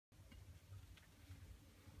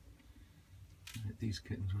These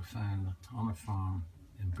kittens were found on a farm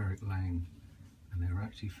in Berwick Lane, and they were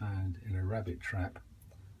actually found in a rabbit trap,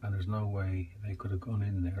 and there's no way they could have gone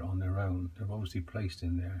in there on their own. They're obviously placed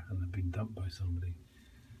in there and they've been dumped by somebody,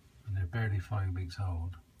 and they're barely 5 weeks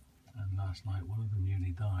old. And last night one of them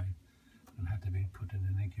nearly died and had to be put in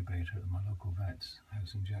an incubator at my local vet's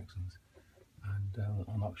house in Jackson's, and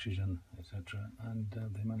on oxygen, etc. And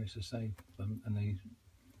they managed to save them, and they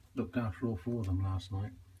looked after all 4 of them last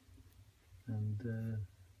night, and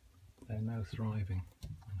they're now thriving,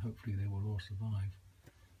 and hopefully they will all survive.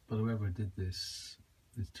 But whoever did this,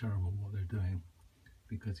 it's terrible what they're doing,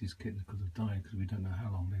 because these kittens could have died, because we don't know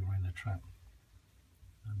how long they were in the trap.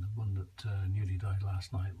 And the one that nearly died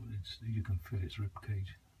last night, you can feel its rib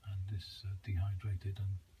cage, and it's dehydrated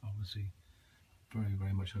and obviously very,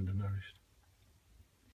 very much undernourished.